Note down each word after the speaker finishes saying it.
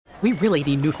We really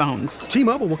need new phones.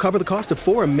 T-Mobile will cover the cost of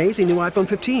 4 amazing new iPhone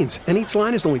 15s, and each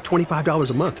line is only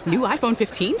 $25 a month. New iPhone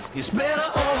 15s? It's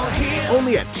better over here.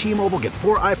 Only at T-Mobile, get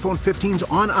 4 iPhone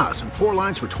 15s on us and 4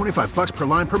 lines for $25 per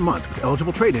line per month with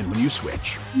eligible trade-in when you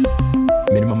switch.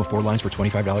 Minimum of 4 lines for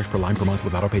 $25 per line per month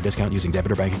with autopay discount using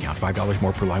debit or bank account. $5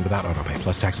 more per line without autopay,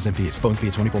 plus taxes and fees. Phone fee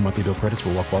at 24 monthly bill credits for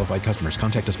well-qualified customers.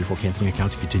 Contact us before canceling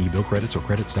account to continue bill credits or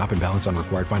credit stop and balance on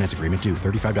required finance agreement due.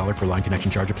 $35 per line connection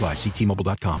charge applies. See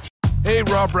T-Mobile.com. Hey,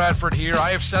 Rob Bradford here. I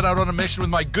have set out on a mission with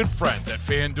my good friends at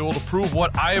FanDuel to prove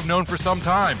what I have known for some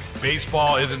time.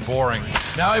 Baseball isn't boring.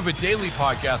 Now I have a daily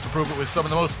podcast to prove it with some of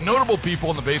the most notable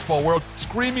people in the baseball world,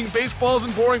 screaming baseball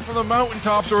isn't boring from the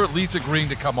mountaintops, or at least agreeing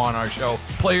to come on our show.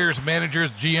 Players,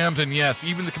 managers, GMs, and yes,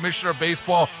 even the commissioner of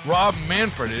baseball, Rob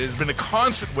Manfred. It has been a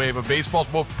constant wave of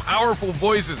baseball's most powerful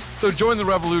voices. So join the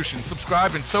revolution.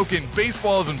 Subscribe and soak in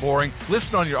Baseball Isn't Boring.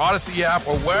 Listen on your Odyssey app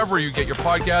or wherever you get your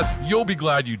podcast. You'll be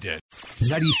glad you did.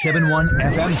 97.1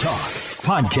 FM Talk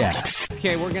Podcast.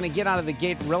 Okay, we're going to get out of the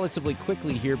gate relatively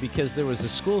quickly here because there was a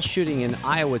school shooting in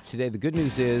Iowa today. The good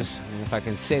news is, and if I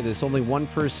can say this, only one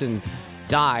person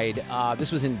died.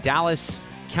 This was in Dallas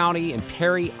County in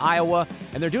Perry, Iowa,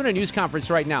 and they're doing a news conference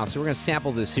right now, so we're going to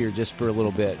sample this here just for a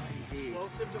little bit.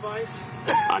 Explosive device?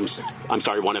 I'm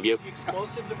sorry, one of you?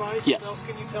 Explosive device? Yes. What else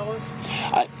can you tell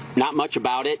us? Not much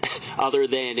about it, other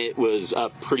than it was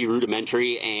pretty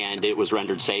rudimentary, and it was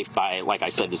rendered safe by, like I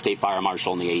said, the state fire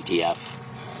marshal and the ATF.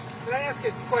 Can I ask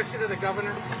a question of the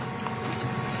governor?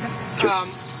 Sure.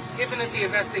 Given that the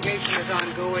investigation is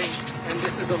ongoing, and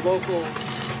this is a local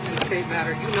and state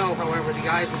matter, you know, however,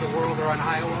 the eyes of the world are on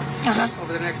Iowa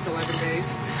over the next 11 days.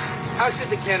 How should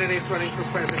the candidates running for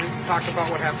president talk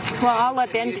about what happened? Well, I'll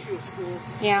let them. The issue of school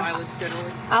violence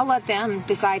generally. I'll let them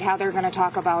decide how they're going to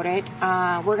talk about it.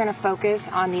 We're going to focus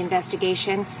on the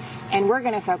investigation, and we're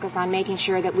going to focus on making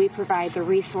sure that we provide the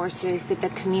resources that the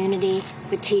community,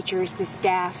 the teachers, the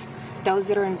staff, those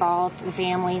that are involved, the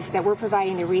families, that we're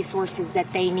providing the resources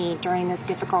that they need during this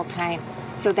difficult time.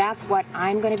 So that's what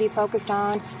I'm going to be focused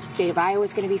on, the state of Iowa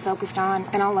is going to be focused on,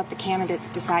 and I'll let the candidates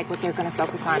decide what they're going to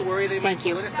focus on. You worry they might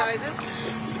politicize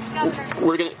it?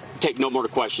 We're going to take no more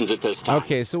questions at this time.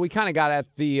 Okay, so we kind of got at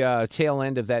the tail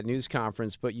end of that news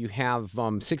conference, but you have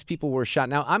 6 people were shot.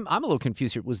 Now, I'm a little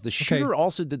confused here. Was the shooter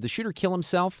also, did the shooter kill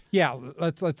himself? Yeah,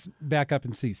 let's back up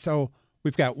and see. So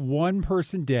we've got one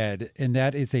person dead, and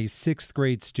that is a 6th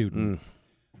grade student.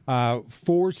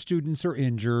 4 students are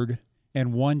injured,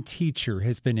 and 1 teacher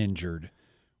has been injured.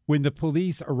 When the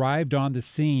police arrived on the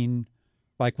scene,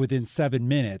 like within 7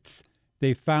 minutes,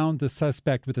 they found the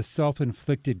suspect with a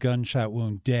self-inflicted gunshot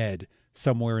wound dead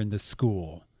somewhere in the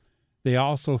school. They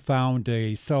also found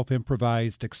a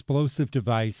self-improvised explosive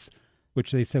device,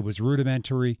 which they said was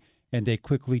rudimentary, and they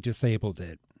quickly disabled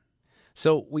it.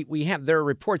 So there are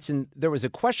reports, and there was a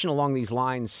question along these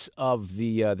lines of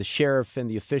the sheriff and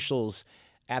the officials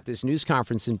at this news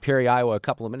conference in Perry, Iowa, a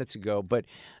couple of minutes ago. But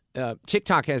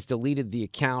TikTok has deleted the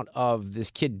account of this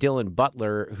kid, Dylan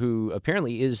Butler, who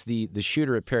apparently is the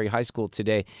shooter at Perry High School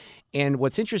today. And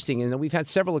what's interesting, and we've had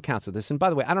several accounts of this, and by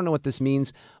the way, I don't know what this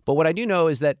means, but what I do know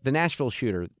is that the Nashville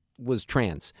shooter was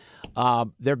trans. There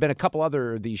have been a couple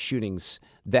other of these shootings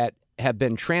that have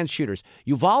been trans shooters.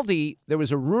 Uvalde, there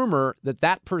was a rumor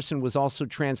that person was also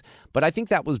trans, but I think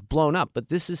that was blown up. But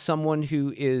this is someone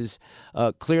who is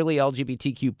clearly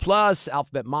LGBTQ+,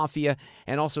 Alphabet Mafia,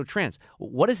 and also trans.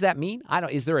 What does that mean?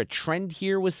 Is there a trend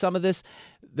here with some of this?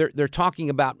 They're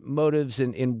talking about motives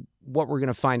and what we're going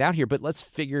to find out here, but let's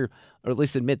figure, or at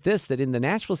least admit this, that in the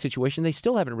Nashville situation, they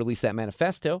still haven't released that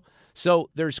manifesto.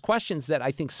 So there's questions that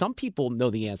I think some people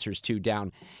know the answers to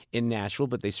down in Nashville,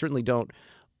 but they certainly don't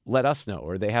let us know,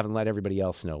 or they haven't let everybody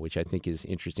else know, which I think is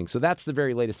interesting. So that's the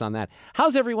very latest on that.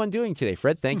 How's everyone doing today?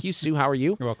 Fred, thank you. Sue, how are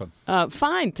you? You're welcome.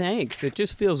 Fine, thanks. It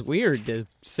just feels weird to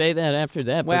say that after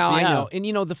that. Well, but yeah. I know. And,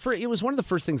 it was one of the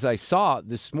first things I saw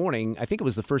this morning. I think it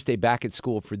was the first day back at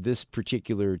school for this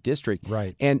particular district.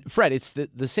 Right. And, Fred, it's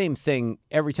the same thing.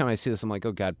 Every time I see this, I'm like,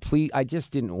 oh, God, please. I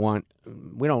just didn't want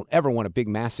 – we don't ever want a big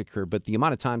massacre. But the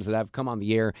amount of times that I've come on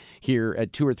the air here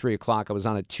at 2 or 3 o'clock, I was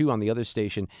on at 2 on the other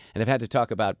station, and I've had to talk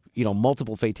about,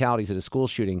 multiple fatalities at a school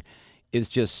shooting is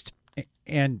just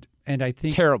and I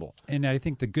think terrible. And I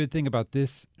think the good thing about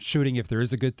this shooting, if there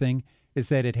is a good thing, is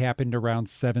that it happened around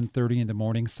 7:30 in the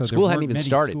morning. So school there hadn't even many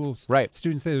started. Schools, right?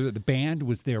 Students there, the band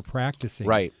was there practicing.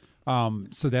 Right.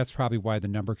 So that's probably why the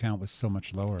number count was so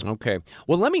much lower. Okay.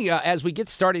 Well, let me, as we get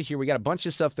started here, we got a bunch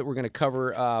of stuff that we're going to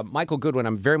cover. Michael Goodwin,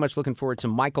 I'm very much looking forward to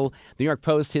Michael. The New York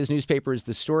Post, his newspaper, is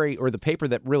the story or the paper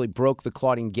that really broke the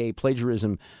Claudine Gay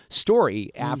plagiarism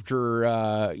story after,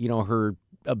 her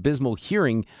abysmal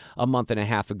hearing a month and a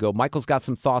half ago. Michael's got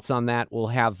some thoughts on that. We'll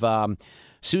have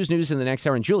Sue's News in the next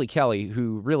hour, and Julie Kelly,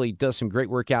 who really does some great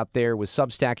work out there with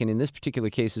Substack, and in this particular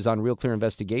case is on Real Clear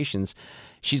Investigations.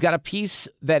 She's got a piece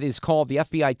that is called The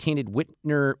FBI Tainted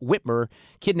Whitmer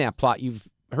Kidnap Plot. You've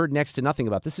heard next to nothing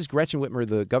about. This is Gretchen Whitmer,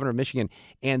 the governor of Michigan,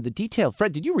 and the detail.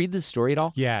 Fred, did you read this story at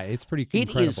all? Yeah, it's pretty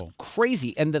incredible. It is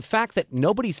crazy, and the fact that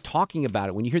nobody's talking about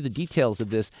it. When you hear the details of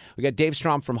this, we got Dave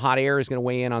Strom from Hot Air is going to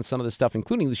weigh in on some of the stuff,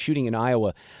 including the shooting in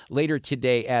Iowa later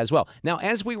today as well. Now,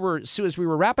 as we were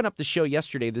wrapping up the show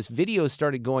yesterday, this video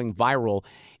started going viral.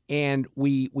 And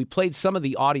we played some of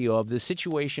the audio of the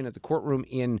situation at the courtroom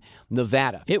in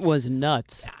Nevada. It was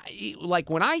nuts. Like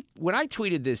when I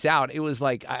tweeted this out, it was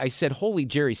like I said, "Holy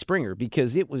Jerry Springer,"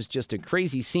 because it was just a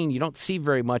crazy scene. You don't see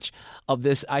very much of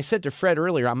this. I said to Fred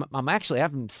earlier, I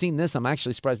haven't seen this. I'm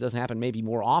actually surprised it doesn't happen maybe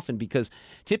more often because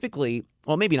typically,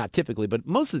 well, maybe not typically, but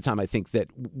most of the time I think that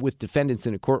with defendants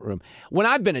in a courtroom, when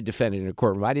I've been a defendant in a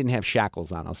courtroom, I didn't have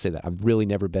shackles on. I'll say that. I've really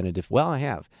never been well, I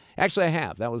have. Actually, I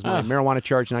have. That was my marijuana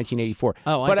charge in 1984.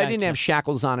 But I didn't have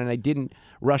shackles on, and I didn't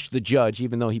rush the judge,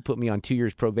 even though he put me on 2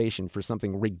 years probation for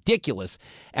something ridiculous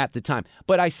at the time.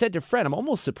 But I said to Fred, I'm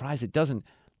almost surprised it doesn't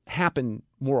happen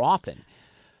more often.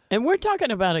 And we're talking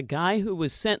about a guy who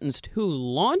was sentenced who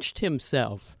launched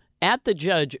himself at the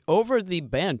judge over the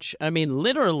bench. I mean,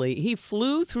 literally, he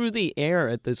flew through the air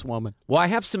at this woman. Well, I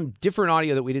have some different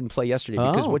audio that we didn't play yesterday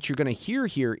because what you're going to hear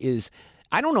here is,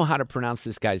 I don't know how to pronounce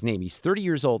this guy's name. He's 30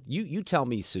 years old. You tell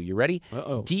me, Sue. You ready?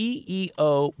 Deobra.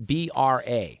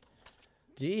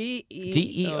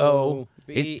 Deo.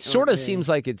 It sort of seems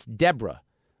like it's Deborah,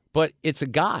 but it's a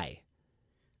guy.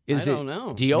 I don't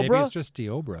know. Deobra? Maybe it's just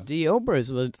Deobra. Deobra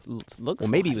is what it looks Well,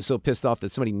 maybe like. he was so pissed off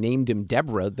that somebody named him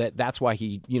Deborah that's why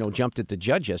he, jumped at the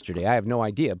judge yesterday. I have no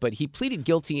idea. But he pleaded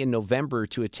guilty in November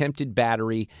to attempted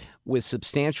battery with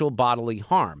substantial bodily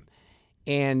harm.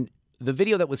 And the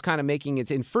video that was kind of making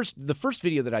the first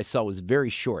video that I saw was very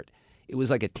short. It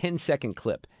was like a 10-second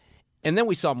clip. And then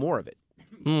we saw more of it.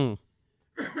 I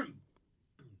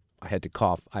had to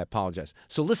cough. I apologize.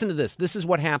 So listen to this. This is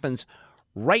what happens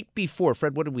right before.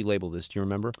 Fred, what did we label this? Do you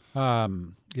remember?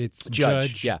 It's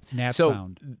Judge Nat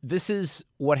Sound. So this is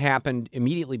what happened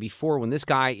immediately before when this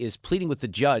guy is pleading with the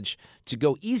judge to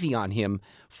go easy on him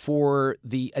for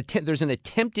there's an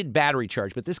attempted battery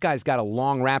charge, but this guy's got a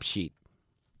long rap sheet.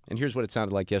 And here's what it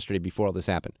sounded like yesterday before all this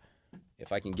happened.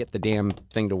 If I can get the damn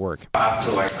thing to work. I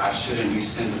feel like I shouldn't be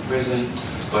sent to prison,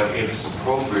 but if it's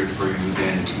appropriate for you,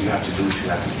 then you have to do what you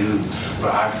have to do.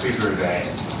 But I figure that,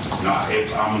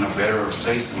 if I'm in a better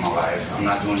place in my life, I'm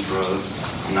not doing drugs,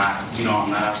 I'm not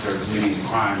out there committing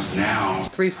crimes now.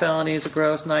 3 felonies, a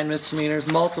gross, 9 misdemeanors,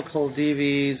 multiple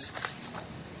DVs.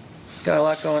 Got a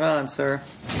lot going on, sir.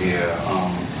 Yeah,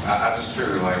 I just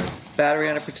figure battery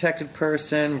on a protected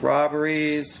person,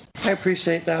 robberies. I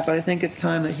appreciate that, but I think it's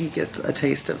time that he gets a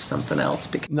taste of something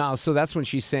else. No, so that's when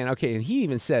she's saying, okay, and he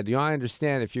even said, I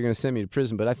understand if you're going to send me to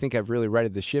prison, but I think I've really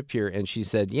righted the ship here. And she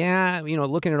said, yeah,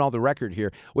 looking at all the record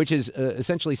here, which is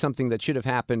essentially something that should have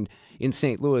happened in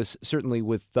St. Louis, certainly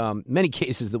with many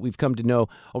cases that we've come to know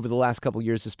over the last couple of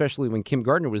years, especially when Kim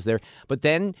Gardner was there. But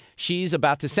then she's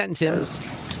about to sentence him.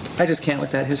 I just can't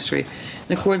with that history.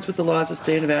 In accordance with the laws of the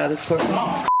state of Nevada, this court...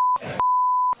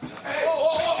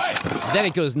 Then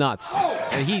it goes nuts.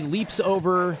 And he leaps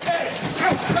over,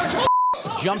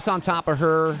 jumps on top of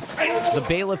her. The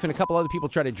bailiff and a couple other people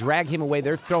try to drag him away.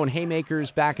 They're throwing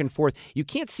haymakers back and forth. You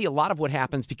can't see a lot of what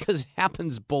happens because it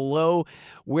happens below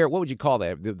what would you call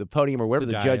that? The podium or wherever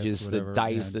the judge is, the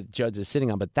dais the judge is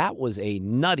sitting on. But that was a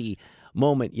nutty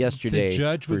moment yesterday. The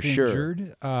judge was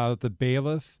injured. The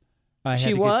bailiff had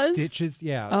to get stitches.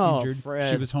 Yeah, injured.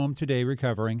 Fred. She was home today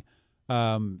recovering.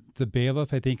 The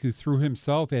bailiff, I think, who threw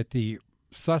himself at the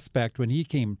suspect when he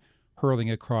came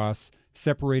hurling across,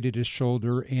 separated his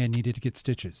shoulder and needed to get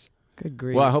stitches. Good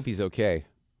grief. Well, I hope he's okay.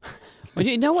 Well,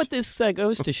 you know what this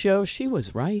goes to show? She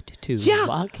was right to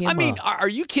lock him up. I mean, are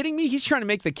you kidding me? He's trying to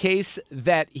make the case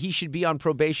that he should be on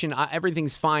probation.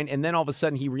 Everything's fine. And then all of a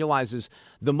sudden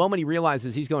the moment he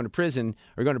realizes he's going to prison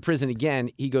or going to prison again,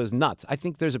 he goes nuts. I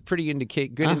think there's a pretty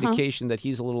good indication that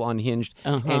he's a little unhinged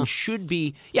and should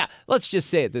be. Yeah, let's just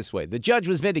say it this way. The judge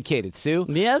was vindicated, Sue.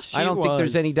 Yes, she I don't think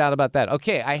there's any doubt about that.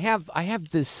 Okay, I have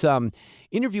this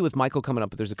interview with Michael coming up,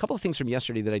 but there's a couple of things from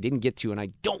yesterday that I didn't get to, and I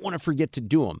don't want to forget to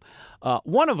do them.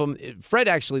 One of them, Fred,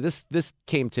 actually, this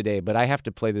came today, but I have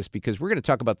to play this because we're going to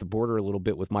talk about the border a little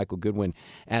bit with Michael Goodwin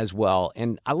as well.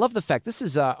 And I love the fact this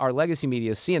is our legacy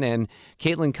media, CNN,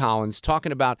 Caitlin Collins,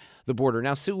 talking about the border.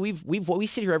 Now, Sue, we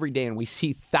sit here every day and we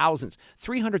see thousands,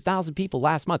 300,000 people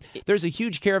last month. There's a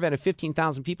huge caravan of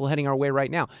 15,000 people heading our way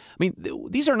right now. I mean,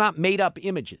 these are not made-up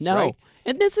images, right?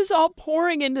 And this is all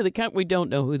pouring into the country. We don't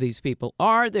know who these people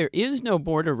are. There is no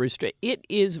border restrict. It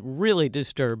is really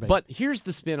disturbing. But here's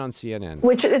the spin on CNN.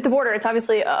 Which at the border, it's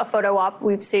obviously a photo op.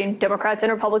 We've seen Democrats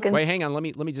and Republicans. Wait, hang on. Let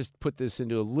me just put this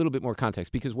into a little bit more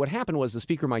context, because what happened was the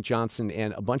Speaker, Mike Johnson,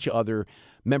 and a bunch of other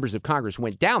members of Congress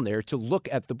went down there to look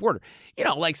at the border. You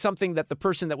know, like something that the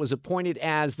person that was appointed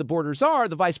as the border czar,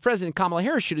 the Vice President Kamala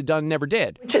Harris, should have done, never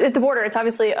did. Which at the border, it's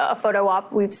obviously a photo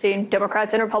op. We've seen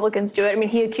Democrats and Republicans do it. I mean,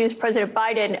 he accused President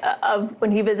Biden of,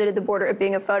 when he visited the border, of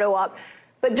being a photo op.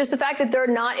 But just the fact that they're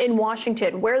not in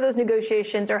Washington, where those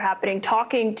negotiations are happening,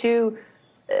 talking to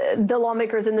the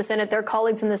lawmakers in the Senate, their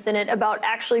colleagues in the Senate, about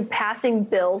actually passing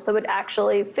bills that would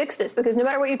actually fix this. Because no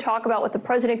matter what you talk about, what the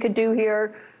president could do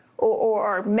here,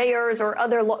 or mayors or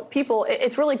other people,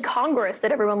 it's really Congress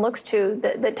that everyone looks to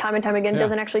that time and time again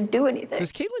doesn't actually do anything.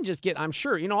 Does Caitlin just get, I'm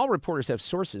sure, all reporters have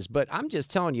sources, but I'm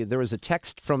just telling you, there was a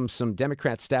text from some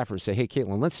Democrat staffers say, hey,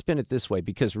 Caitlin, let's spin it this way,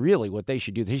 because really what they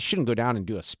should do, they shouldn't go down and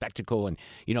do a spectacle and,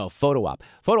 a photo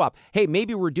op. Hey,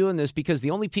 maybe we're doing this because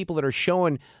the only people that are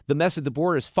showing the mess at the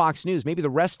border is Fox News. Maybe the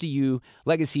rest of you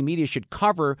legacy media should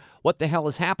cover what the hell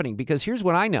is happening, because here's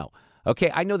what I know.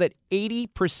 Okay, I know that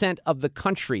 80% of the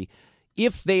country,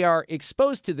 if they are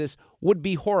exposed to this, would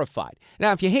be horrified.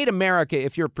 Now, if you hate America,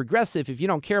 if you're progressive, if you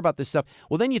don't care about this stuff,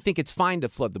 well, then you think it's fine to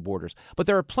flood the borders. But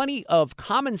there are plenty of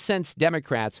common sense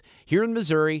Democrats here in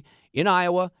Missouri, in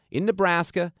Iowa, in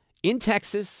Nebraska, in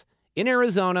Texas, in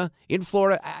Arizona, in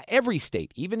Florida, every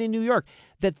state, even in New York,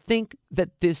 that think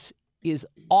that this is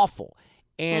awful.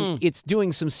 And it's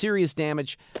doing some serious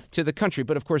damage to the country.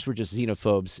 But, of course, we're just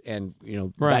xenophobes, and,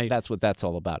 that's what that's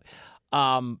all about.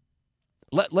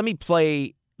 Let me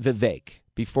play Vivek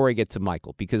before I get to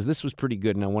Michael, because this was pretty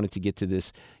good, and I wanted to get to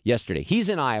this yesterday. He's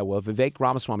in Iowa. Vivek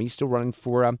Ramaswamy, he's still running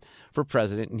for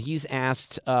president, and he's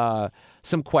asked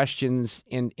some questions.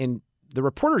 And the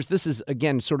reporters, this is,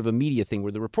 again, sort of a media thing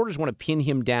where the reporters want to pin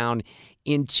him down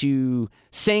into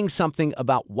saying something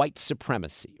about white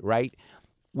supremacy, right?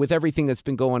 With everything that's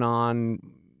been going on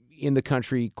in the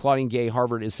country, Claudine Gay,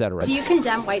 Harvard, et cetera. Do you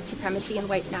condemn white supremacy and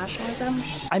white nationalism?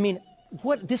 I mean,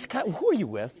 who are you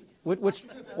with? It's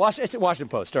Washington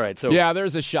Post. All right. So yeah,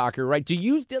 there's a shocker, right? Do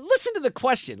you listen to the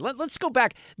question? Let's go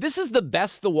back. This is the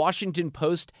best the Washington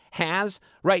Post has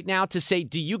right now to say,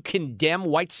 do you condemn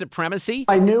white supremacy?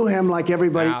 I knew him like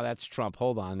everybody. Wow, that's Trump.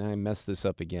 Hold on. I messed this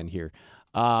up again here.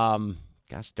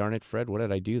 Gosh darn it, Fred. What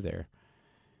did I do there?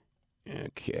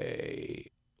 Okay.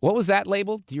 What was that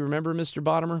labeled? Do you remember, Mr.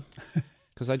 Bottomer?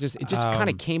 Because it just kind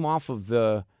of came off of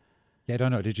the... Yeah, I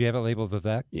don't know. Did you have it labeled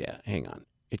Vivek? Yeah, hang on.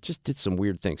 It just did some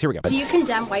weird things. Here we go. Do you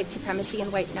condemn white supremacy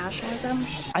and white nationalism?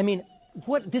 I mean,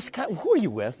 who are you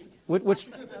with? It's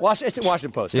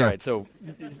Washington Post. Yeah. All right, so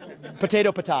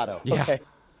potato. Yeah. Okay.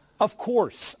 Of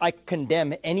course, I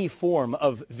condemn any form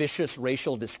of vicious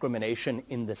racial discrimination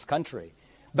in this country.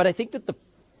 But I think that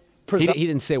he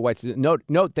didn't say white.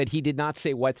 Note that he did not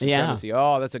say white supremacy. Yeah.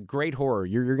 Oh, that's a great horror.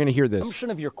 You're going to hear this. The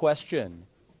assumption of your question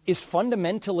is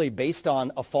fundamentally based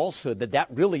on a falsehood that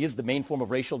really is the main form of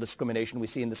racial discrimination we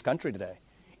see in this country today.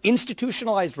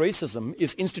 Institutionalized racism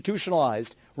is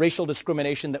institutionalized racial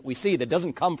discrimination that we see that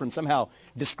doesn't come from somehow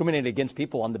discriminating against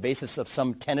people on the basis of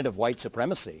some tenet of white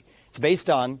supremacy. It's based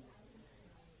on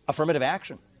affirmative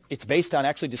action. It's based on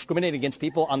actually discriminating against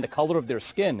people on the color of their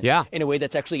skin in a way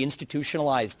that's actually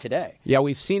institutionalized today. Yeah,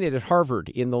 we've seen it at Harvard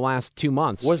in the last 2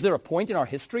 months. Was there a point in our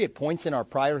history, at points in our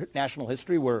prior national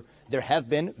history, where there have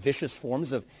been vicious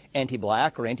forms of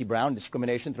anti-black or anti-brown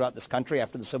discrimination throughout this country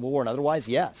after the Civil War and otherwise?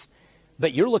 Yes.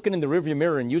 But you're looking in the rearview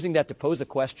mirror and using that to pose a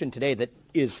question today that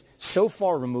is so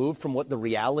far removed from what the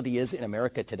reality is in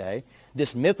America today.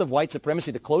 This myth of white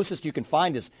supremacy, the closest you can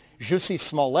find is Jussie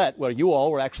Smollett, where you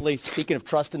all were actually, speaking of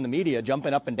trust in the media,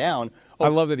 jumping up and down. I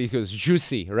love that he goes,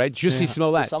 Jussie, right? Jussie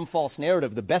Smollett. Some false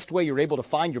narrative. The best way you're able to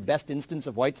find your best instance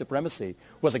of white supremacy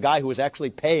was a guy who was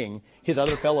actually paying his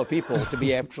other fellow people to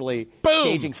be actually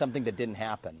staging something that didn't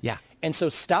happen. Yeah. And so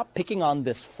stop picking on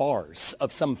this farce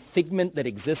of some figment that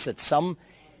exists at some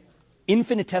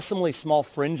infinitesimally small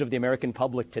fringe of the American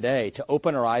public today to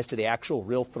open our eyes to the actual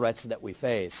real threats that we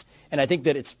face. And I think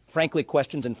that it's frankly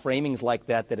questions and framings like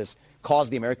that that has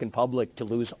caused the American public to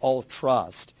lose all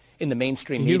trust in the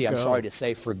mainstream media, I'm sorry to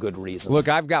say, for good reason. Look,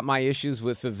 I've got my issues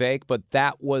with Vivek, but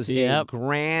that was a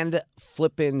grand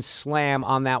flippin' slam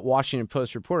on that Washington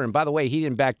Post reporter. And by the way, he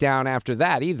didn't back down after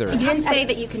that either. You didn't say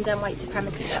that you condemn white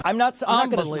supremacy. I'm not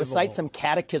going to recite some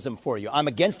catechism for you. I'm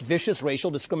against vicious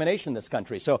racial discrimination in this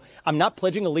country. So I'm not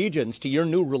pledging allegiance to your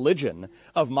new religion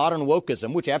of modern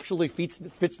wokeism, which absolutely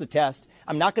fits the test.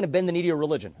 I'm not going to bend the knee to your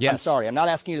religion. Yes. I'm sorry. I'm not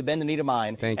asking you to bend the knee to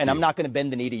mine, and I'm not going to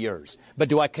bend the knee to yours. But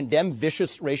do I condemn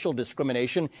vicious racial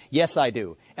discrimination? Yes, I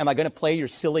do. Am I going to play your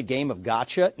silly game of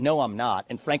gotcha? No, I'm not.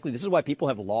 And frankly, this is why people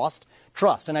have lost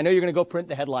trust. And I know you're going to go print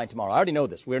the headline tomorrow. I already know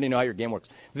this. We already know how your game works.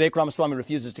 Vivek Ramaswamy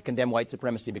refuses to condemn white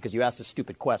supremacy because you asked a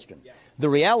stupid question. The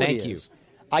reality is,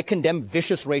 I condemn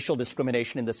vicious racial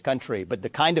discrimination in this country, but the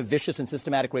kind of vicious and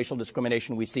systematic racial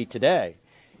discrimination we see today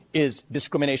is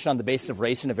discrimination on the basis of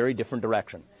race in a very different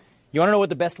direction. You want to know what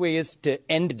the best way is to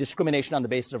end discrimination on the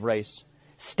basis of race?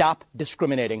 Stop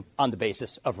discriminating on the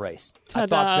basis of race. I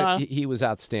thought that he was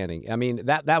outstanding. I mean,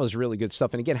 that was really good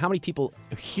stuff. And again, how many people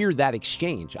hear that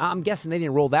exchange? I'm guessing they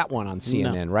didn't roll that one on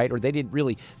CNN, right? Or they didn't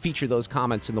really feature those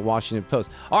comments in the Washington Post.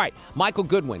 All right, Michael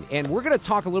Goodwin. And we're going to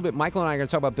talk a little bit, Michael and I are going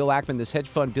to talk about Bill Ackman, this hedge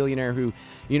fund billionaire who,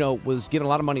 was giving a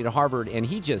lot of money to Harvard, and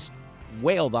he just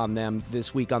wailed on them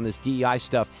this week on this DEI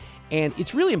stuff. And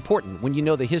it's really important when you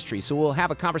know the history. So we'll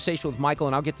have a conversation with Michael,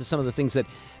 and I'll get to some of the things that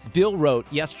Bill wrote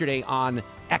yesterday on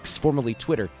X, formerly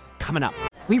Twitter, coming up.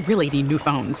 We really need new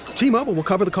phones. T-Mobile will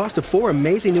cover the cost of 4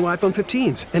 amazing new iPhone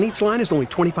 15s, and each line is only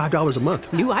 $25 a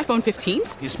month. New iPhone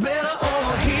 15s? It's better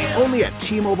over here. Only at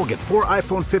T-Mobile, get 4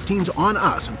 iPhone 15s on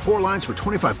us and 4 lines for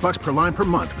 $25 per line per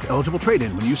month with eligible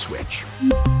trade-in when you switch.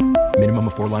 Minimum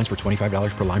of 4 lines for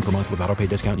 $25 per line per month with autopay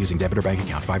discount using debit or bank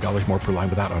account. $5 more per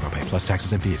line without autopay, plus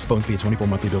taxes and fees. Phone fee at 24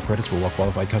 monthly bill credits for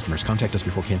well-qualified customers. Contact us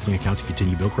before canceling account to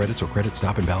continue bill credits or credit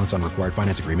stop and balance on required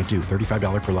finance agreement due.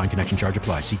 $35 per line connection charge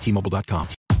applies. See T-Mobile.com.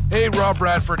 Hey, Rob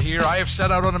Bradford here. I have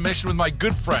set out on a mission with my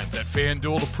good friends at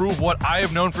FanDuel to prove what I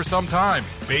have known for some time.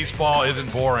 Baseball isn't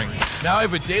boring. Now I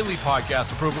have a daily podcast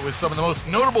to prove it with some of the most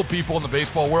notable people in the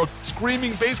baseball world,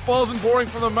 screaming baseball isn't boring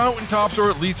from the mountaintops, or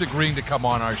at least agreeing to come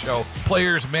on our show.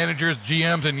 Players, managers,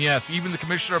 GMs, and yes, even the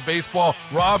commissioner of baseball,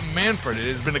 Rob Manfred.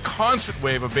 It has been a constant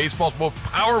wave of baseball's most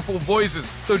powerful voices.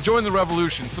 So join the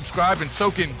revolution. Subscribe and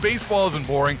soak in Baseball Isn't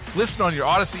Boring. Listen on your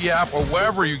Odyssey app or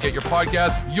wherever you get your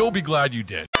podcast. You'll be glad you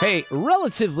did. Hey,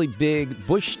 relatively big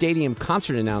Busch Stadium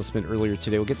concert announcement earlier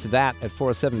today. We'll get to that at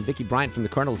 4:07. Vicki Bryant from the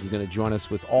Cardinals is going to join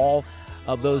us with all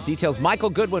of those details.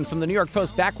 Michael Goodwin from the New York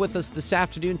Post back with us this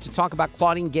afternoon to talk about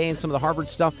Claudine Gay and some of the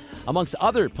Harvard stuff, amongst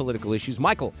other political issues.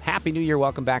 Michael, Happy New Year.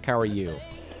 Welcome back. How are you?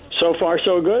 So far,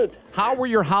 so good. How were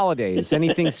your holidays?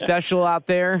 Anything special out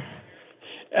there?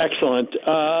 Excellent.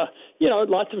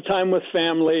 Lots of time with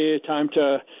family, time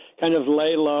to kind of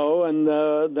lay low, and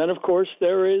then, of course,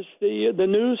 there is the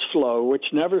news flow, which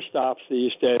never stops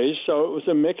these days. So it was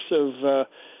a mix of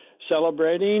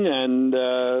celebrating and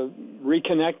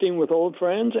reconnecting with old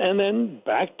friends, and then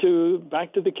back to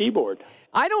the keyboard.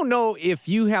 I don't know if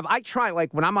you have. I try,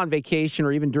 like when I'm on vacation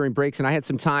or even during breaks, and I had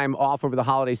some time off over the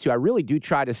holidays too. I really do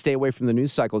try to stay away from the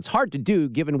news cycle. It's hard to do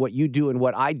given what you do and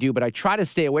what I do, but I try to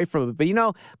stay away from it.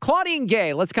 But Claudine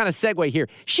Gay, let's kind of segue here.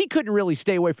 She couldn't really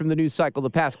stay away from the news cycle the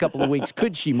past couple of weeks,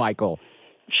 could she, Michael?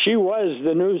 She was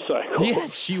the news cycle.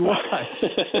 Yes, she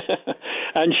was.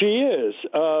 And she is.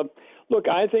 Look,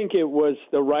 I think it was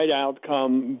the right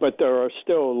outcome, but there are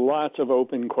still lots of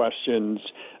open questions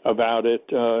about it,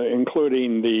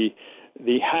 including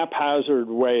the haphazard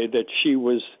way that she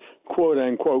was, quote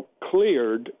unquote,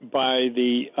 cleared by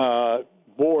the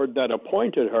board that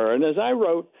appointed her. And as I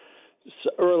wrote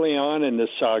early on in this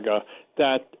saga,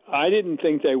 that I didn't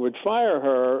think they would fire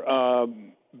her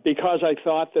because I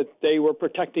thought that they were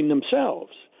protecting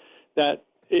themselves. That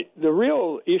the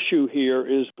real issue here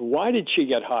is, why did she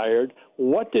get hired?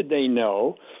 What did they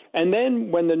know? And then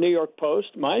when the New York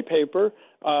Post, my paper,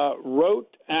 wrote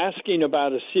asking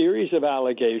about a series of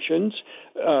allegations,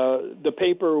 the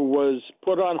paper was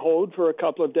put on hold for a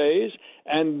couple of days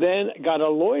and then got a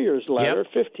lawyer's letter,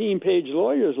 15-page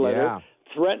lawyer's letter,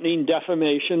 threatening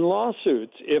defamation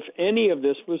lawsuits if any of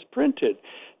this was printed.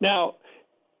 Now,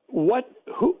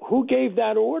 who gave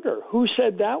that order? Who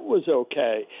said that was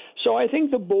okay? So I think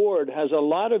the board has a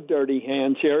lot of dirty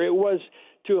hands here. It was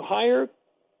to hire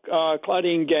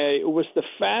Claudine Gay. It was the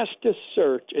fastest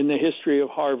search in the history of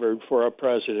Harvard for a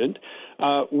president.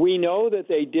 We know that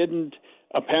they didn't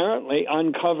apparently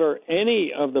uncover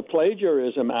any of the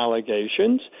plagiarism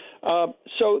allegations.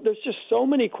 So there's just so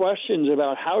many questions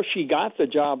about how she got the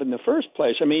job in the first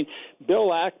place. I mean, Bill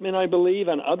Ackman, I believe,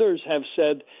 and others have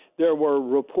said there were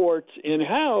reports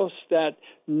in-house that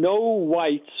no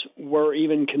whites were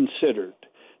even considered.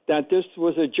 that this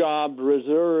was a job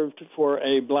reserved for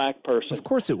a black person. Of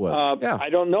course it was. Yeah. I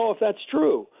don't know if that's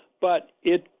true, but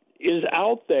it is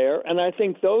out there, and I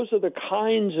think those are the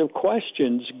kinds of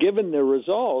questions, given the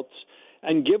results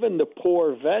and given the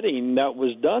poor vetting that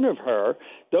was done of her,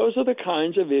 those are the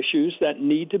kinds of issues that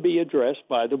need to be addressed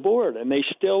by the board, and they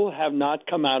still have not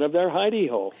come out of their hidey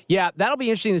hole. Yeah, that'll be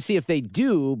interesting to see if they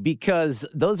do, because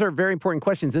those are very important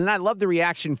questions. And I love the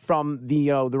reaction from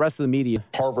the rest of the media.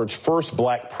 Harvard's first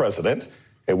black president,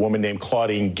 a woman named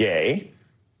Claudine Gay,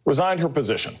 resigned her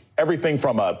position. Everything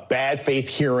from a bad faith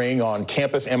hearing on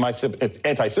campus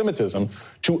anti-Semitism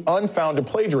to unfounded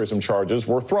plagiarism charges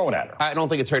were thrown at her. I don't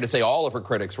think it's fair to say all of her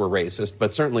critics were racist,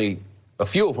 but certainly a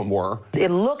few of them were.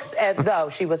 It looks as though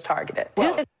she was targeted.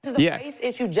 Well, this is a race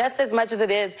issue just as much as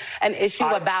it is an issue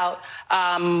about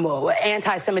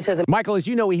anti-Semitism. Michael, as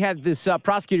you know, we had this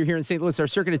prosecutor here in St. Louis, our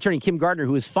circuit attorney, Kim Gardner,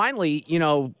 who was finally,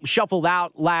 shuffled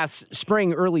out last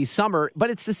spring, early summer. But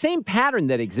it's the same pattern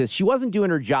that exists. She wasn't doing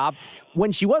her job.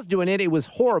 When she was doing it, it was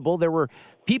horrible. There were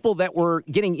people that were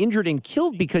getting injured and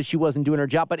killed because she wasn't doing her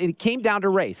job, but it came down to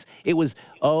race. It was,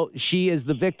 she is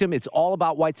the victim. It's all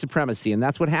about white supremacy, and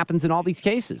that's what happens in all these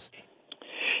cases.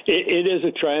 It is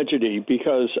a tragedy,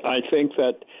 because I think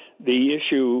that the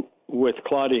issue with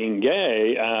Claudine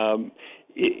Gay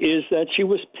is that she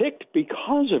was picked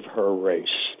because of her race.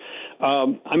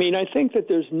 I think that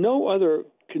there's no other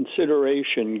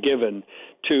consideration given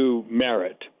to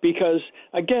merit, because,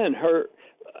 again,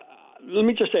 let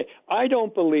me just say, I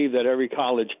don't believe that every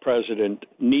college president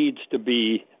needs to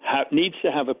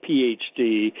have a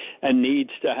PhD and needs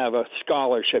to have a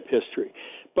scholarship history.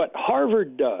 But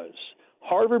Harvard does.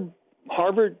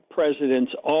 Harvard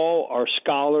presidents all are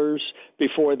scholars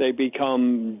before they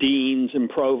become deans and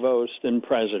provosts and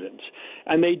presidents.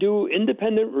 And they do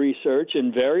independent research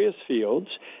in various fields,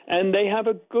 and they have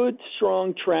a good,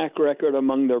 strong track record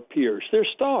among their peers. They're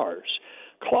stars.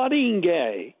 Claudine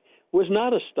Gay was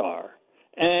not a star,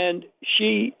 and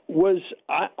she was,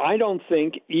 I don't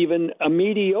think, even a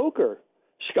mediocre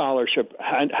scholarship,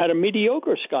 had a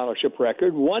mediocre scholarship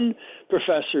record. One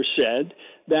professor said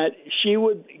that she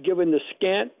would, given the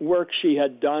scant work she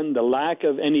had done, the lack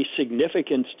of any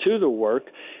significance to the work,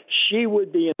 she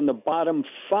would be in the bottom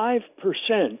 5%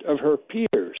 of her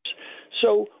peers.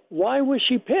 So why was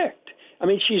she picked?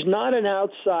 She's not an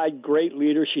outside great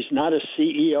leader. She's not a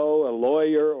CEO, a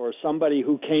lawyer, or somebody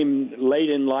who came late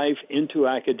in life into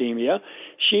academia.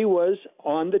 She was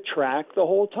on the track the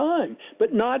whole time,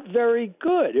 but not very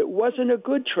good. It wasn't a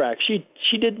good track.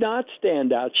 She did not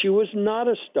stand out. She was not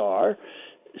a star.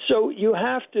 So you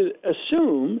have to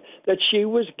assume that she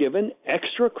was given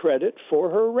extra credit for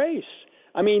her race.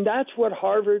 That's what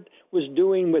Harvard was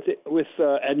doing with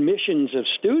admissions of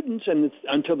students, and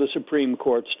until the Supreme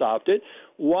Court stopped it.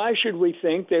 Why should we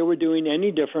think they were doing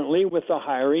any differently with the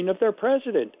hiring of their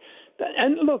president?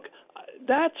 And look,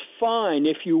 that's fine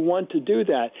if you want to do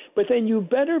that, but then you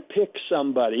better pick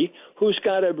somebody who's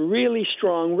got a really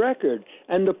strong record.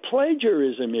 And the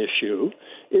plagiarism issue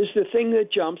is the thing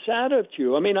that jumps out at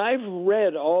you. I've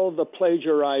read all the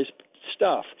plagiarized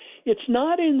stuff. It's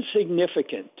not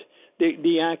insignificant,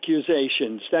 the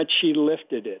accusations that she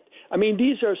lifted it.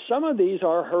 Some of these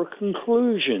are her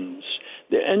conclusions.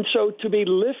 And so to be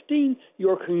lifting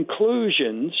your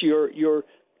conclusions, your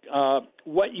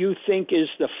what you think is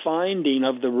the finding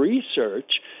of the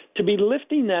research, to be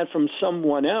lifting that from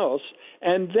someone else,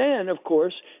 and then, of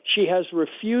course, she has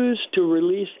refused to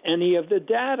release any of the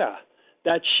data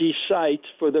that she cites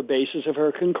for the basis of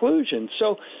her conclusions.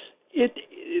 So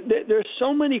there's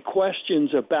so many questions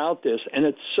about this, and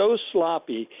it's so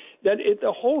sloppy that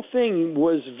the whole thing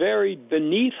was very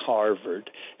beneath Harvard,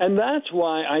 and that's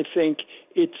why I think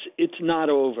it's not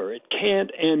over. It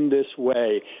can't end this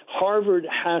way. Harvard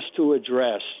has to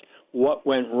address what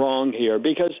went wrong here,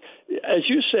 because, as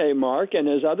you say, Mark, and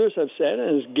as others have said,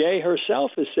 and as Gay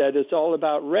herself has said, it's all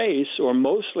about race, or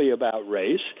mostly about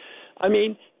race.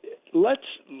 Let's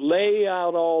lay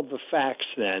out all the facts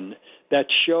then that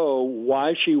show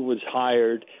why she was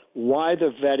hired, why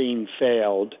the vetting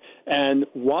failed, and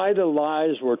why the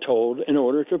lies were told in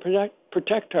order to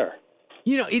protect her.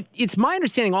 It's my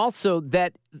understanding also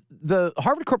that the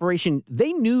Harvard Corporation,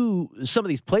 they knew some of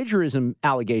these plagiarism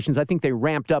allegations. I think they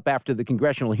ramped up after the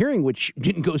congressional hearing, which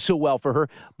didn't go so well for her.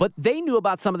 But they knew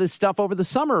about some of this stuff over the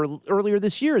summer, earlier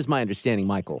this year, is my understanding,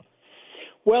 Michael.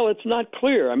 Well, it's not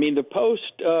clear. The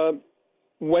Post,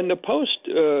 when the Post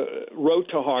wrote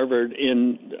to Harvard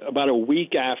in about a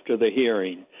week after the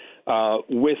hearing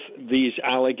with these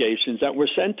allegations that were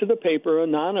sent to the paper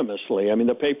anonymously,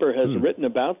 the paper has written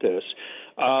about this,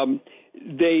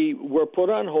 they were put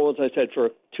on hold, as I said, for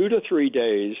 2 to 3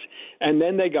 days, and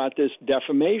then they got this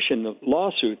defamation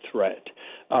lawsuit threat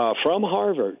from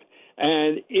Harvard.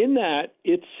 And in that,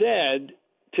 it said,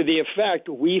 to the effect,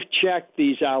 we've checked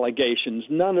these allegations.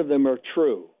 None of them are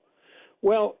true.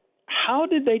 Well, how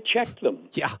did they check them?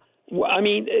 Yeah. Well, I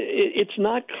mean, it's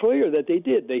not clear that they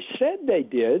did. They said they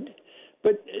did,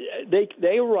 but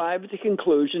they arrived at the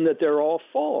conclusion that they're all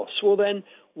false. Well, then,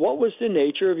 what was the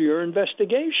nature of your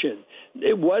investigation?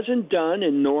 It wasn't done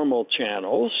in normal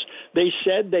channels. They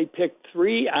said they picked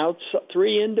three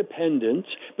independents,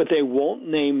 but they won't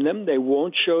name them. They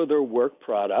won't show their work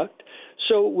product.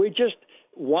 So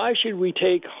why should we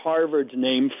take Harvard's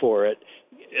name for it,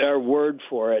 or word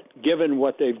for it, given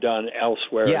what they've done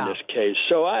elsewhere in this case?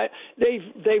 So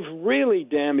they've really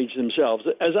damaged themselves.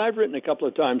 As I've written a couple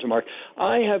of times, Mark,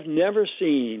 I have never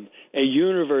seen a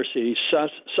university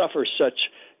suffer such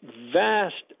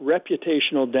vast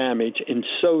reputational damage in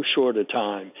so short a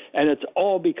time. And it's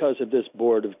all because of this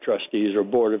board of trustees or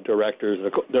board of directors,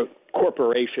 the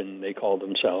corporation they call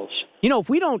themselves. You know, if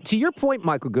we don't, to your point,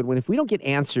 Michael Goodwin, if we don't get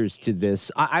answers to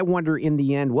this, I wonder in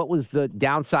the end, what was the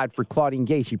downside for Claudine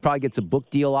Gay? She probably gets a book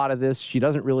deal out of this. She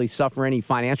doesn't really suffer any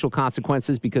financial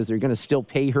consequences because they're going to still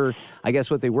pay her, I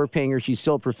guess, what they were paying her. She's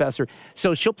still a professor.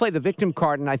 So she'll play the victim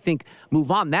card and I think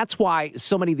move on. That's why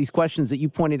so many of these questions that you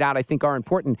pointed out, I think, are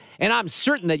important. And I'm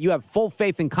certain that you have full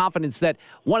faith and confidence that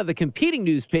one of the competing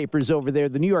newspapers over there,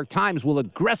 the New York Times, will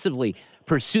aggressively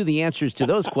pursue the answers to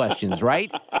those questions,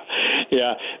 right?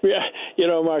 Yeah. You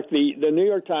know, Mark, the New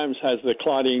York Times has the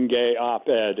Claudine Gay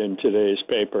op-ed in today's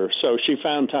paper, so she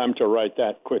found time to write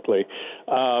that quickly.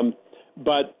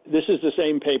 But this is the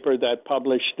same paper that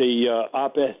published the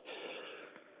op-ed.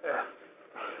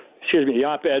 The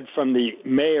op-ed from the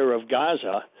mayor of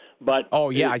Gaza. But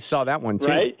I saw that one too.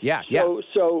 Right? Yeah.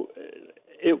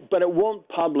 But it won't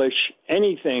publish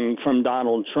anything from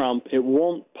Donald Trump. It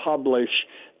won't publish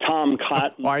Tom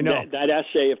Cotton. I know. That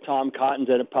essay of Tom Cotton's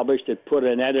that it published, it put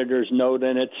an editor's note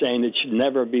in it saying it should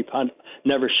never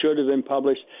should have been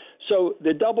published. So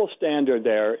the double standard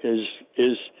there is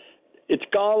it's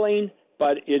galling,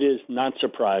 but it is not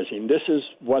surprising. This is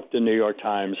what the New York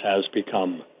Times has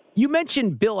become. You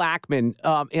mentioned Bill Ackman,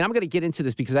 and I'm going to get into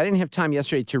this because I didn't have time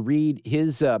yesterday to read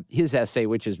his essay,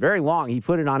 which is very long. He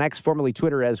put it on X, formerly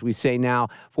Twitter, as we say now,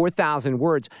 4,000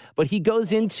 words. But he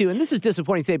goes into, and this is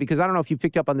disappointing to say because I don't know if you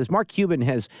picked up on this, Mark Cuban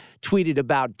has tweeted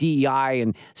about DEI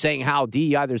and saying how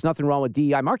DEI, there's nothing wrong with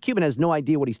DEI. Mark Cuban has no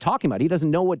idea what he's talking about. He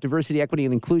doesn't know what diversity, equity,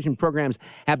 and inclusion programs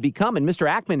have become. And Mr.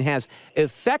 Ackman has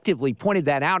effectively pointed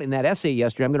that out in that essay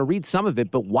yesterday. I'm going to read some of it,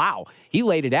 but wow, he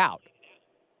laid it out.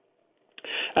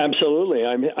 Absolutely.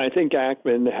 I think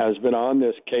Ackman has been on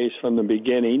this case from the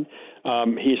beginning.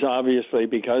 He's obviously,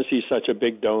 because he's such a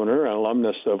big donor, an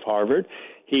alumnus of Harvard,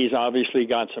 he's obviously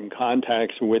got some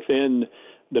contacts within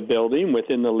the building,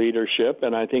 within the leadership,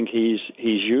 and I think he's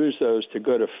used those to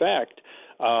good effect.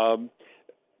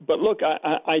 But look,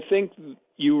 I think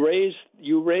you raised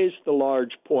the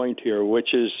large point here,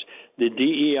 which is the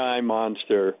DEI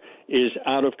monster is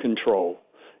out of control,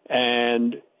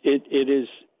 and it is.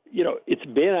 You know, it's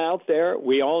been out there.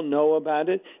 We all know about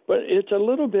it, but it's a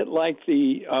little bit like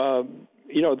the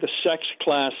sex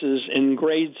classes in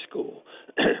grade school.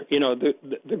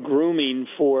 The grooming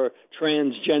for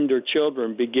transgender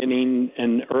children beginning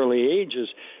in early ages,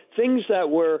 things that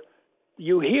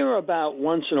you hear about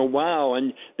once in a while,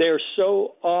 and they're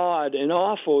so odd and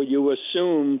awful. You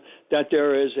assume that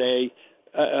there is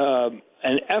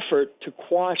an effort to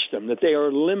quash them, that they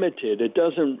are limited. It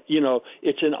doesn't,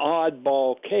 it's an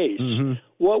oddball case. Mm-hmm.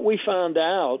 What we found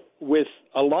out with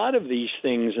a lot of these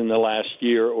things in the last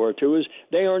year or two is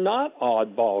they are not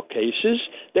oddball cases.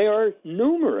 They are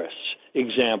numerous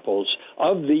examples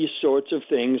of these sorts of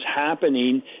things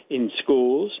happening in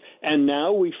schools. And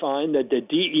now we find that the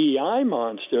DEI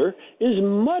monster is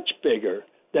much bigger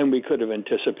than we could have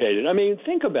anticipated. I mean,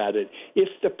 think about it. If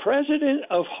the president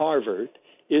of Harvard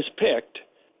is picked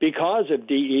because of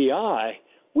DEI,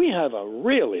 we have a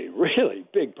really, really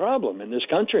big problem in this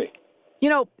country. You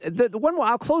know, the one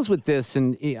I'll close with this,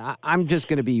 and I'm just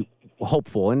going to be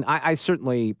hopeful. And I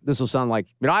certainly, this will sound like,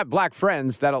 I have black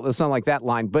friends, that'll sound like that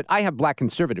line, but I have black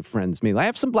conservative friends. I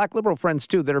have some black liberal friends,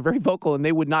 too, that are very vocal, and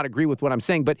they would not agree with what I'm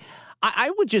saying. But I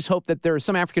would just hope that there are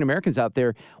some African Americans out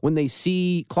there, when they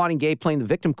see Claudine Gay playing the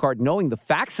victim card, knowing the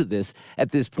facts of this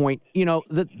at this point,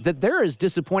 that they're as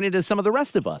disappointed as some of the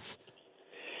rest of us.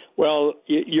 Well,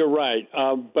 you're right.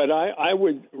 But I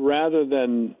would, rather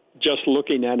than just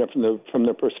looking at it from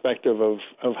the perspective of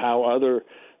how other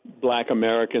black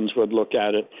Americans would look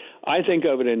at it, I think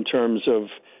of it in terms of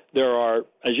there are,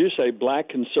 as you say, black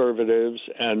conservatives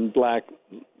and black,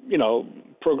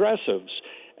 progressives,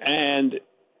 and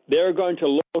they're going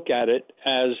to look at it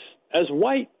as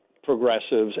white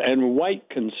progressives and white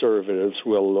conservatives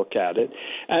will look at it.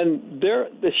 And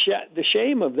the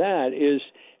shame of that is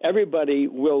everybody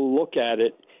will look at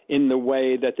it in the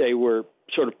way that they were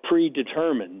sort of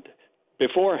predetermined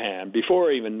beforehand,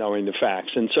 before even knowing the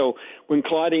facts. And so when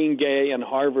Claudine Gay and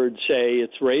Harvard say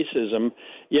it's racism,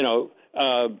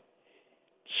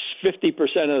 50%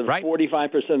 of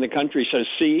 45% of the country says,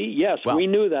 see, yes, we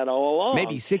knew that all along.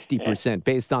 Maybe 60%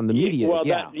 based on the media. Well,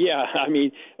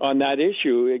 on that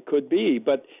issue, it could be.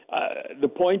 But the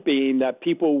point being that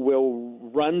people will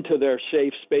run to their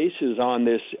safe spaces on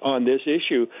this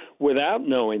issue without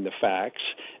knowing the facts.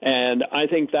 And I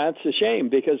think that's a shame,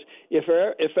 because if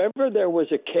ever there was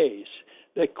a case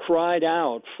that cried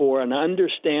out for an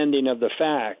understanding of the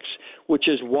facts, which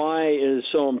is why it is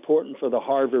so important for the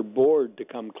Harvard board to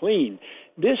come clean.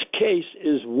 This case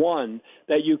is one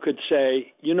that you could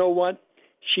say, you know what,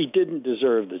 she didn't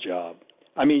deserve the job.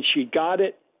 I mean, she got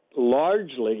it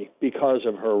largely because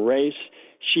of her race.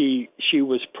 She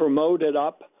was promoted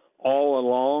up all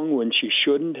along when she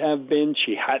shouldn't have been.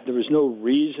 There was no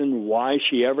reason why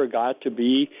she ever got to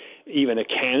be even a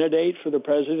candidate for the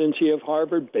presidency of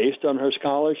Harvard based on her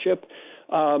scholarship.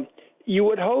 You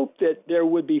would hope that there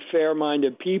would be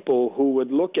fair-minded people who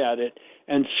would look at it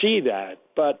and see that.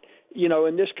 But,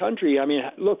 in this country, I mean,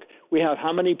 look, we have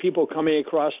how many people coming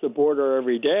across the border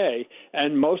every day,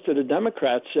 and most of the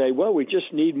Democrats say, well, we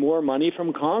just need more money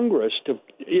from Congress to,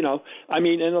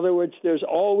 in other words, there's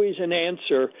always an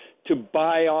answer to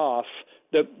buy off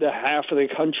the half of the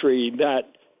country that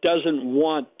doesn't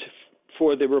want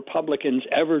for the Republicans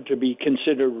ever to be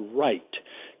considered right.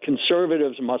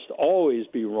 Conservatives must always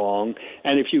be wrong,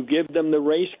 and if you give them the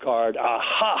race card,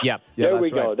 there we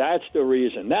go. Right. That's the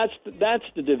reason. That's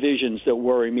the divisions that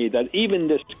worry me, that even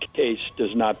this case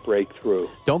does not break through.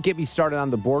 Don't get me started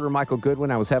on the border, Michael Goodwin.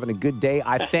 I was having a good day.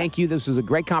 I thank you. This was a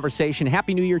great conversation.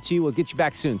 Happy New Year to you. We'll get you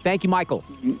back soon. Thank you, Michael.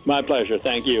 My pleasure.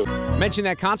 Thank you. Mention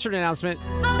that concert announcement.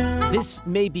 This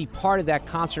may be part of that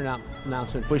concert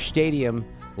announcement. Busch Stadium.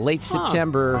 Late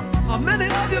September.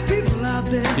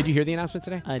 Did you hear the announcement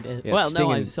today? I did. Yeah, I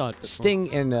saw it before.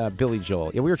 Sting and Billy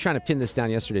Joel. Yeah, we were trying to pin this down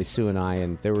yesterday, Sue and I,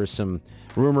 and there were some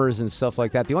rumors and stuff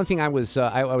like that. The only thing I was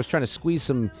trying to squeeze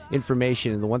some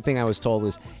information, and the one thing I was told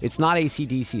is it's not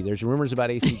AC/DC. There's rumors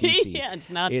about AC/DC. Yeah, it's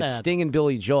not It's that. Sting and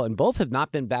Billy Joel, and both have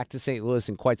not been back to St. Louis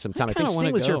in quite some time. I think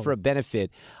Sting was here for a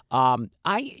benefit.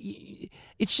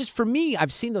 It's just, for me,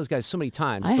 I've seen those guys so many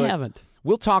times. I haven't.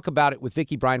 We'll talk about it with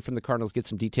Vicki Bryan from the Cardinals, get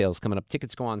some details coming up.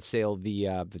 Tickets go on sale the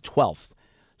 12th.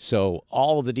 So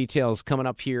all of the details coming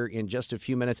up here in just a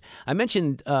few minutes. I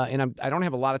mentioned, and I don't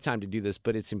have a lot of time to do this,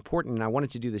 but it's important, and I wanted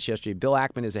to do this yesterday. Bill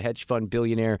Ackman is a hedge fund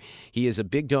billionaire. He is a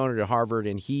big donor to Harvard,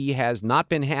 and he has not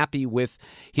been happy with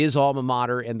his alma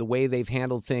mater and the way they've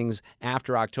handled things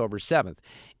after October 7th.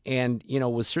 And,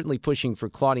 was certainly pushing for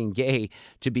Claudine Gay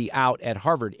to be out at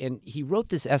Harvard. And he wrote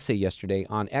this essay yesterday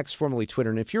on X, formerly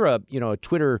Twitter. And if you're a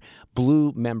Twitter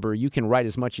Blue member, you can write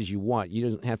as much as you want.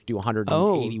 You don't have to do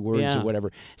 180 words or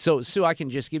whatever. So, Sue, I can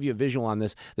just give you a visual on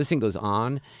this. This thing goes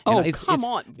on. Come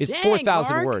on. It's Dang,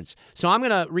 4,000 Mark. words. So I'm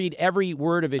going to read every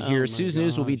word of it here. Sue's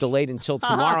news will be delayed until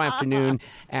tomorrow afternoon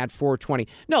at 4:20.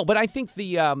 No, but I think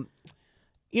the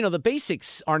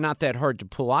basics are not that hard to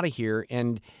pull out of here.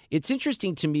 And it's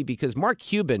interesting to me because Mark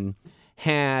Cuban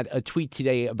had a tweet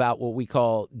today about what we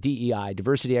call DEI,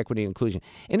 diversity, equity, and inclusion.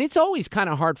 And it's always kind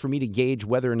of hard for me to gauge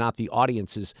whether or not the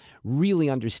audience is really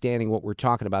understanding what we're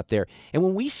talking about there. And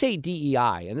when we say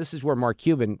DEI, and this is where Mark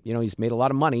Cuban, he's made a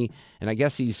lot of money, and I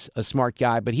guess he's a smart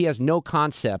guy, but he has no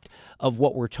concept of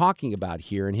what we're talking about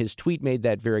here. And his tweet made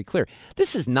that very clear.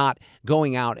 This is not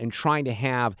going out and trying to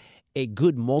have a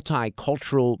good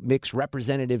multicultural mixed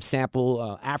representative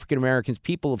sample, African Americans,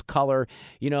 people of color,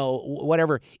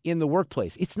 whatever, in the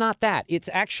workplace. It's not that. It's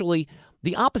actually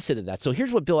the opposite of that. So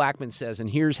here's what Bill Ackman says, and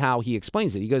here's how he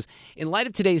explains it. He goes, in light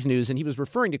of today's news, and he was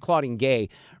referring to Claudine Gay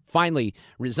finally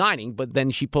resigning, but then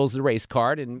she pulls the race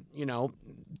card and,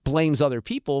 blames other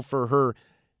people for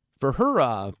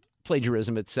her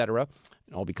plagiarism, et cetera.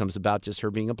 It all becomes about just her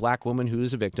being a black woman who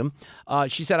is a victim.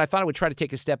 She said, I thought I would try to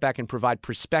take a step back and provide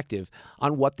perspective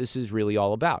on what this is really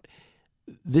all about.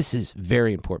 This is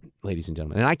very important, ladies and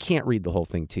gentlemen, and I can't read the whole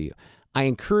thing to you. I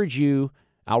encourage you,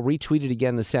 I'll retweet it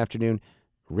again this afternoon.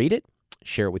 Read it,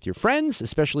 share it with your friends,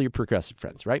 especially your progressive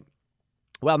friends, right?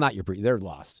 Well, not your, they're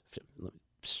lost.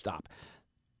 Stop.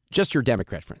 Just your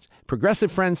Democrat friends.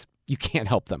 Progressive friends, you can't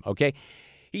help them, okay?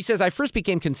 He says, I first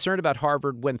became concerned about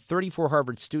Harvard when 34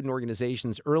 Harvard student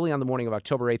organizations early on the morning of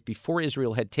October 8th, before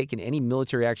Israel had taken any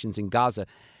military actions in Gaza,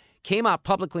 came out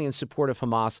publicly in support of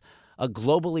Hamas, a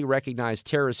globally recognized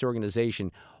terrorist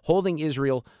organization holding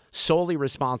Israel solely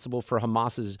responsible for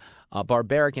Hamas's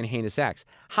barbaric and heinous acts.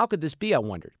 How could this be, I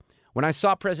wondered. When I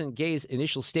saw President Gay's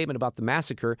initial statement about the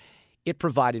massacre, it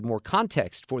provided more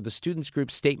context for the students'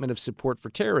 group's statement of support for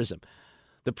terrorism.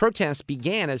 The protests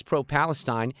began as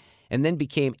pro-Palestine and then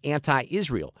became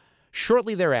anti-Israel.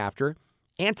 Shortly thereafter,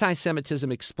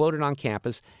 anti-Semitism exploded on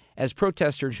campus as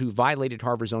protesters who violated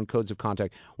Harvard's own codes of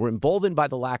conduct were emboldened by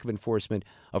the lack of enforcement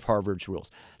of Harvard's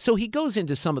rules. So he goes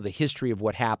into some of the history of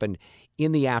what happened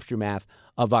in the aftermath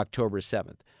of October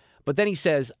 7th. But then he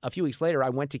says, a few weeks later, I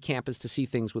went to campus to see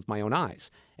things with my own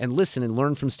eyes and listen and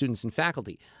learn from students and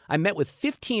faculty. I met with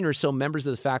 15 or so members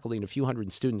of the faculty and a few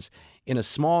hundred students in a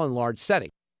small and large setting.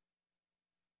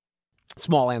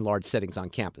 Small and large settings on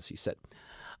campus, he said.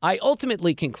 I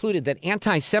ultimately concluded that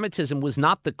anti-Semitism was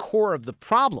not the core of the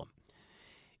problem.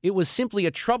 It was simply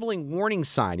a troubling warning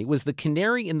sign. It was the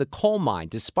canary in the coal mine,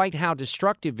 despite how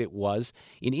destructive it was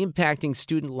in impacting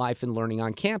student life and learning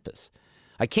on campus.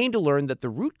 I came to learn that the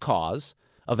root cause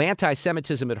of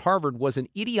anti-Semitism at Harvard was an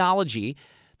ideology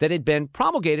that had been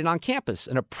promulgated on campus,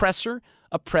 an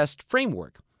oppressor-oppressed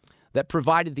framework that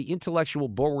provided the intellectual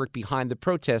bulwark behind the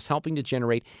protests, helping to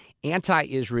generate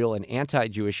anti-Israel and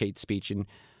anti-Jewish hate speech and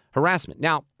harassment.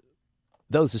 Now,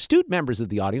 those astute members of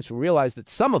the audience will realize that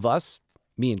some of us,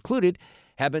 me included,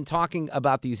 have been talking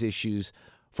about these issues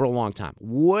for a long time,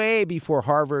 way before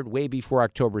Harvard, way before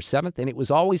October 7th, and it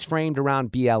was always framed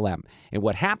around BLM and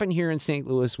what happened here in St.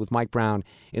 Louis with Mike Brown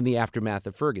in the aftermath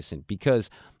of Ferguson, because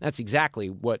that's exactly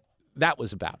what that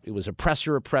was about. It was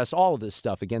oppressor, oppress, all of this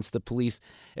stuff against the police,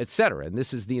 etc. And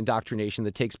this is the indoctrination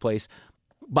that takes place,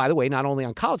 by the way, not only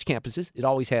on college campuses, it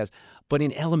always has, but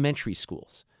in elementary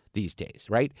schools these days,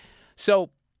 right?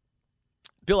 So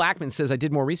Bill Ackman says, I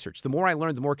did more research. The more I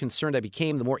learned, the more concerned I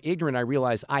became, the more ignorant I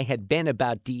realized I had been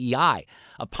about DEI,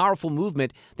 a powerful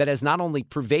movement that has not only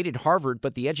pervaded Harvard,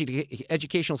 but the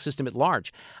educational system at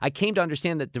large. I came to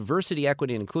understand that diversity,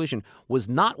 equity, and inclusion was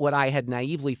not what I had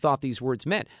naively thought these words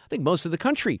meant. I think most of the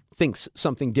country thinks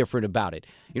something different about it.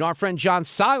 You know, our friend John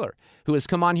Seiler, who has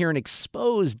come on here and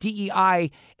exposed DEI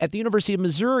at the University of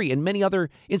Missouri and many other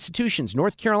institutions,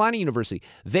 North Carolina University,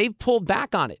 they've pulled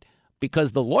back on it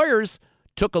because the lawyers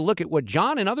took a look at what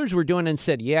John and others were doing and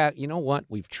said, yeah, you know what,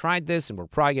 we've tried this and we're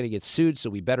probably going to get sued, so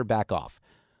we better back off.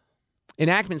 And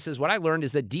Ackman says, what I learned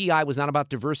is that DEI was not about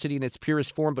diversity in its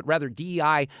purest form, but rather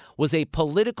DEI was a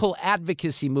political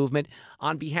advocacy movement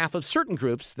on behalf of certain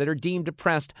groups that are deemed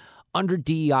oppressed under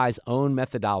DEI's own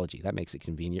methodology. That makes it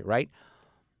convenient, right?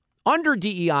 Under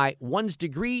DEI, one's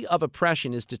degree of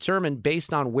oppression is determined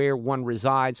based on where one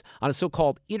resides on a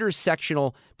so-called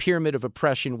intersectional pyramid of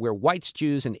oppression where whites,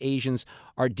 Jews, and Asians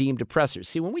are deemed oppressors.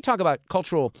 See, when we talk about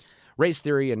cultural race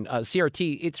theory and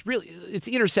CRT, it's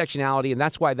intersectionality, and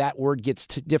that's why that word gets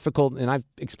difficult, and I've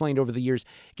explained over the years,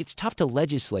 it gets tough to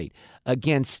legislate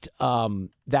against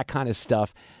that kind of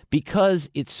stuff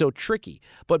because it's so tricky.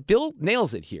 But Bill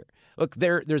nails it here. Look,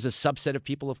 there's a subset of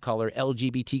people of color,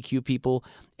 LGBTQ people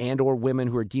and or women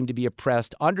who are deemed to be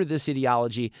oppressed under this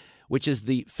ideology, which is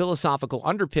the philosophical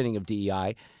underpinning of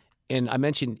DEI. And I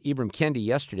mentioned Ibram Kendi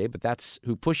yesterday, but that's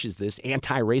who pushes this,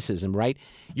 anti-racism, right?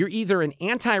 You're either an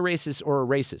anti-racist or a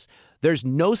racist. There's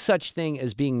no such thing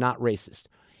as being not racist.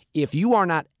 If you are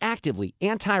not actively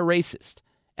anti-racist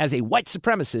as a white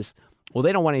supremacist, well,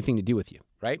 they don't want anything to do with you,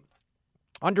 right?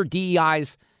 Under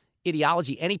DEI's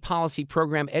ideology, any policy,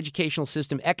 program, educational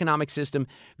system, economic system,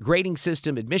 grading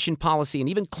system, admission policy, and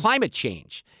even climate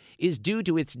change is due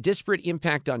to its disparate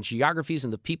impact on geographies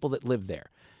and the people that live there.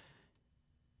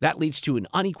 That leads to an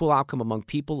unequal outcome among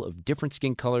people of different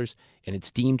skin colors, and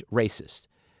it's deemed racist.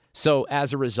 So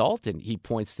as a result, and he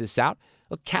points this out,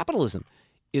 look, capitalism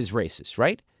is racist,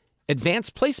 right?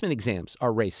 Advanced placement exams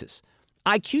are racist.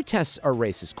 IQ tests are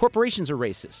racist. Corporations are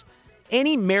racist.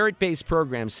 Any merit-based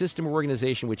program, system, or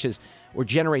organization which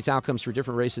generates outcomes for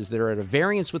different races that are at a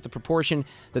variance with the proportion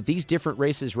that these different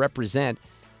races represent,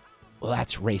 well,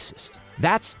 that's racist.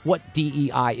 That's what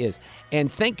DEI is. And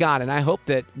thank God, and I hope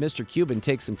that Mr. Cuban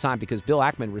takes some time, because Bill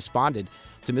Ackman responded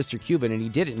to Mr. Cuban, and he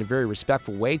did it in a very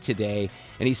respectful way today.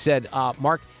 And he said,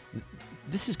 Mark,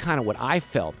 this is kind of what I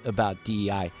felt about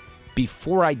DEI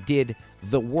before I did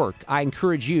the work. I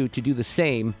encourage you to do the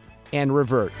same and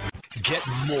revert. Get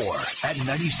more at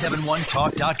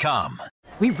 971talk.com.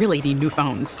 We really need new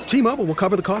phones. T-Mobile will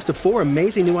cover the cost of 4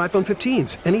 amazing new iPhone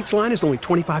 15s, and each line is only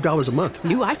 $25 a month.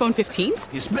 New iPhone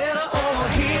 15s? It's better over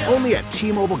here. Only at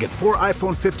T-Mobile, get 4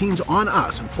 iPhone 15s on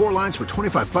us and 4 lines for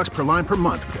 $25 per line per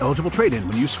month with eligible trade-in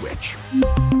when you switch.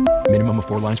 Minimum of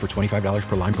 4 lines for $25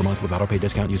 per line per month with autopay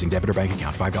discount using debit or bank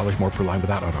account. $5 more per line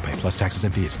without autopay, plus taxes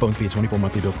and fees. Phone fee at 24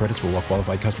 monthly bill credits for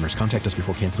well-qualified customers. Contact us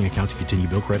before canceling account to continue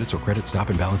bill credits or credit stop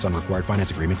and balance on required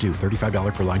finance agreement due.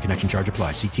 $35 per line connection charge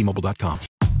applies. See T-Mobile.com.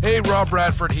 Hey, Rob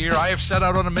Bradford here. I have set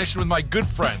out on a mission with my good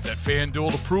friends at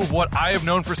FanDuel to prove what I have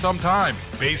known for some time.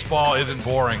 Baseball isn't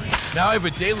boring. Now I have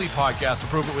a daily podcast to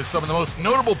prove it with some of the most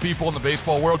notable people in the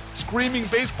baseball world, screaming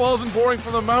baseball isn't boring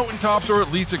from the mountaintops, or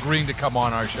at least agreeing to come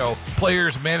on our show.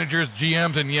 Players, managers,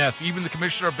 GMs, and yes, even the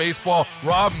commissioner of baseball,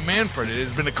 Rob Manfred. It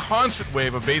has been a constant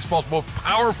wave of baseball's most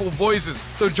powerful voices.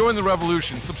 So join the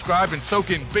revolution. Subscribe and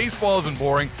soak in Baseball Isn't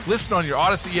Boring. Listen on your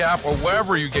Odyssey app or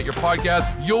wherever you get your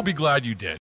podcasts. You'll be glad you did.